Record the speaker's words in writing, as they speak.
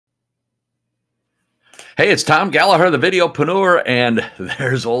Hey, it's Tom Gallagher, the Videopreneur, and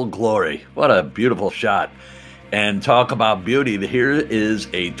there's Old Glory. What a beautiful shot. And talk about beauty, here is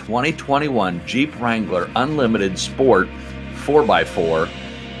a 2021 Jeep Wrangler Unlimited Sport 4x4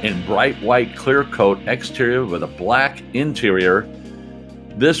 in bright white clear coat exterior with a black interior.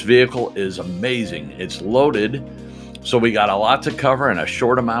 This vehicle is amazing. It's loaded, so we got a lot to cover in a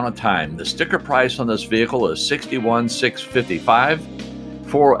short amount of time. The sticker price on this vehicle is $61,655.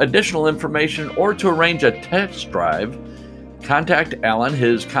 For additional information or to arrange a test drive, contact Alan.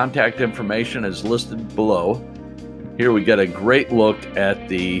 His contact information is listed below. Here we get a great look at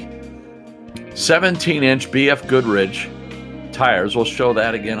the 17-inch BF Goodrich tires. We'll show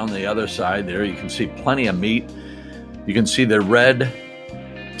that again on the other side there. You can see plenty of meat. You can see the red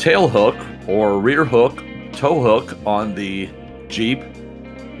tail hook or rear hook, tow hook on the Jeep.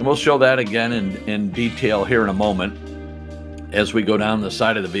 And we'll show that again in detail here in a moment as we go down the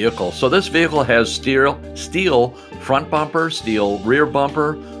side of the vehicle. So this vehicle has steel front bumper, steel rear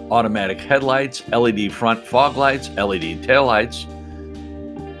bumper, automatic headlights, LED front fog lights, LED tail lights,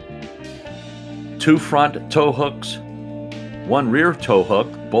 2 front tow hooks, 1 rear tow hook,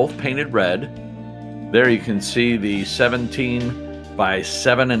 both painted red. There you can see the 17 by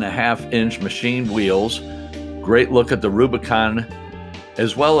 7.5 inch machined wheels. Great look at the Rubicon,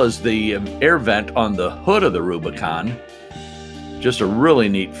 as well as the air vent on the hood of the Rubicon. Just a really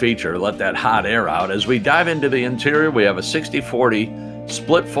neat feature, let that hot air out. As we dive into the interior, we have a 60/40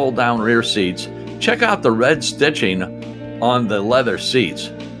 split fold down rear seats. Check out the red stitching on the leather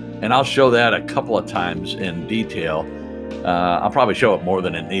seats, and I'll show that a couple of times in detail. I'll probably show it more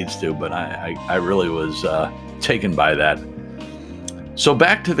than it needs to, but I really was taken by that. So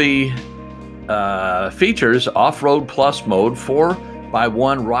back to the features: off-road plus mode,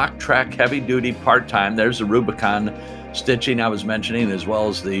 4x1 Rock-Trac heavy duty part-time. There's the Rubicon stitching I was mentioning, as well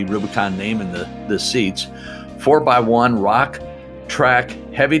as the Rubicon name in the seats. 4x1 Rock-Trac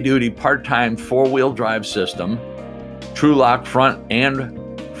heavy duty part-time 4-wheel drive system. Tru-Lock front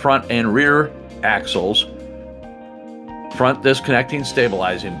and rear axles. Front disconnecting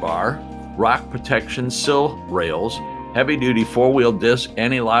stabilizing bar. Rock protection sill rails. Heavy duty 4-wheel disc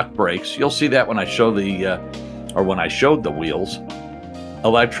anti-lock brakes. You'll see that when I show when I showed the wheels.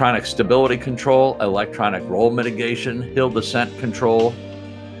 Electronic stability control, electronic roll mitigation, hill descent control,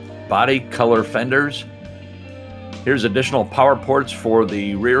 body color fenders. Here's additional power ports for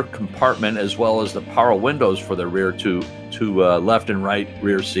the rear compartment, as well as the power windows for the rear two left and right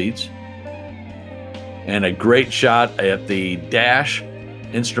rear seats. And a great shot at the dash,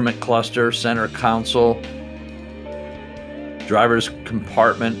 instrument cluster, center console, driver's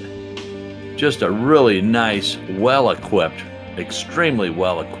compartment. Just a really nice, well-equipped, extremely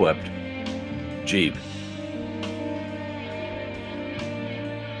well-equipped Jeep.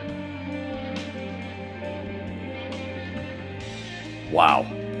 Wow.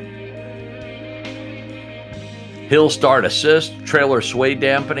 Hill start assist, trailer sway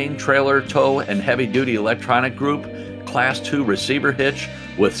dampening, trailer tow and heavy duty electronic group, class 2 receiver hitch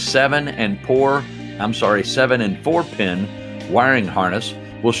with 7 and 4 pin wiring harness.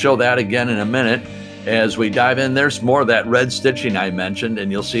 We'll show that again in a minute. As we dive in, there's more of that red stitching I mentioned,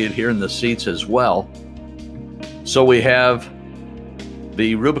 and you'll see it here in the seats as well. So we have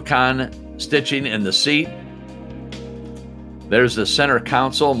the Rubicon stitching in the seat. There's the center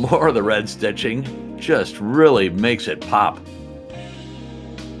console, more of the red stitching. Just really makes it pop.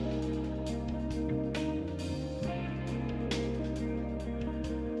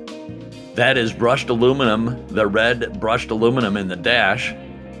 That is brushed aluminum, the red brushed aluminum in the dash.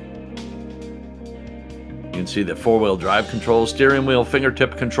 You can see the 4-wheel drive controls, steering wheel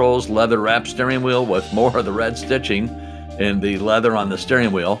fingertip controls, leather wrap steering wheel with more of the red stitching in the leather on the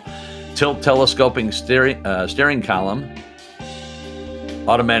steering wheel, tilt telescoping steering column,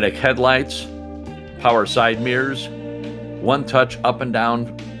 automatic headlights, power side mirrors, 1-touch up and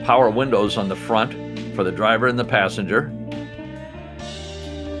down power windows on the front for the driver and the passenger,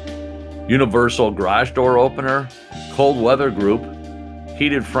 universal garage door opener, cold weather group,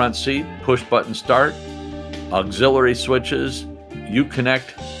 heated front seat, push button start, auxiliary switches,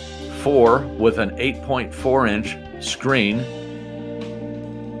 Uconnect 4 with an 8.4-inch screen.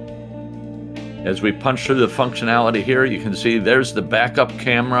 As we punch through the functionality here, you can see there's the backup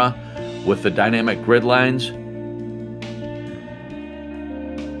camera with the dynamic grid lines.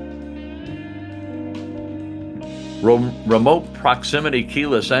 Remote proximity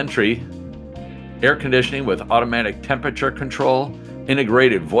keyless entry, air conditioning with automatic temperature control,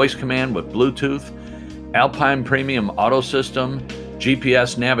 integrated voice command with Bluetooth, Alpine Premium Auto System,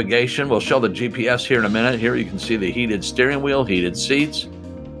 GPS navigation. We'll show the GPS here in a minute. Here you can see the heated steering wheel, heated seats.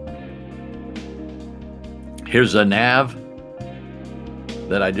 Here's a nav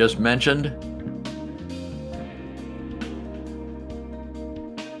that I just mentioned.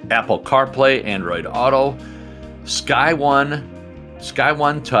 Apple CarPlay, Android Auto, Sky One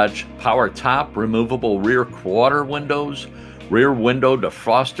Touch, power top, removable rear quarter windows, rear window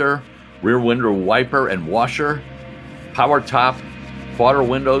defroster, rear window wiper and washer, power top, quarter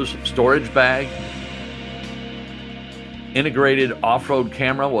windows, storage bag, integrated off-road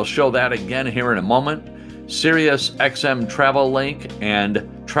camera. We'll show that again here in a moment. Sirius XM Travel Link and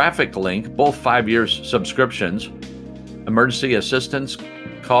Traffic Link, both 5-year subscriptions. Emergency assistance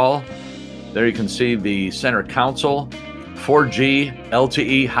call. There you can see the center console. 4G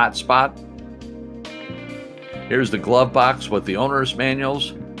LTE hotspot. Here's the glove box with the owner's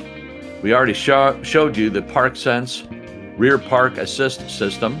manuals. We already showed you the ParkSense rear park assist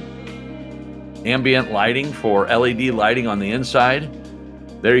system. Ambient lighting for LED lighting on the inside.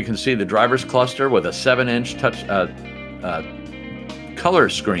 There you can see the driver's cluster with a 7-inch touch color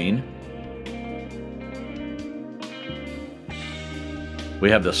screen.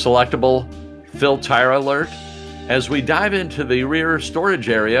 We have the selectable fill tire alert. As we dive into the rear storage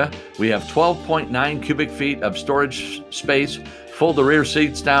area, we have 12.9 cubic feet of storage space. Fold the rear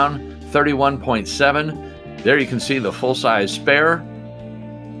seats down, 31.7. There you can see the full-size spare.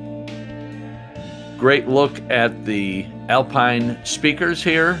 Great look at the Alpine speakers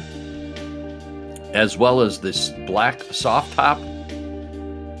here, as well as this black soft top.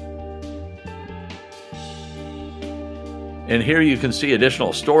 And here you can see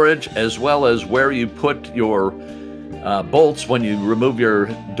additional storage, as well as where you put your bolts when you remove your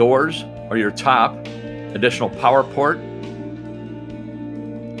doors or your top. Additional power port.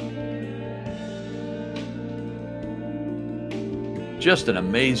 Just an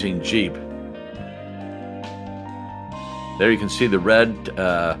amazing Jeep. There you can see the red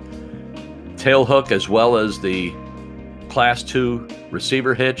tail hook, as well as the Class 2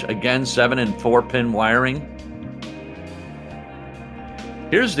 receiver hitch. Again, 7 and 4-pin wiring.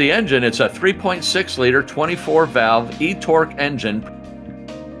 Here's the engine. It's a 3.6 liter 24-valve e-torque engine,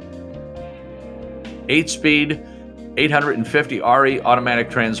 8-speed 850 RE automatic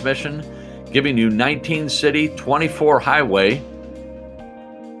transmission, giving you 19 city, 24 highway.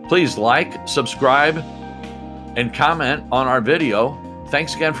 Please like, subscribe, and comment on our video.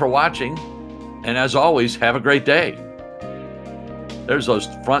 Thanks again for watching, and as always, have a great day. There's those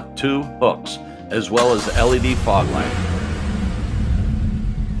front 2 hooks, as well as the LED fog lamp.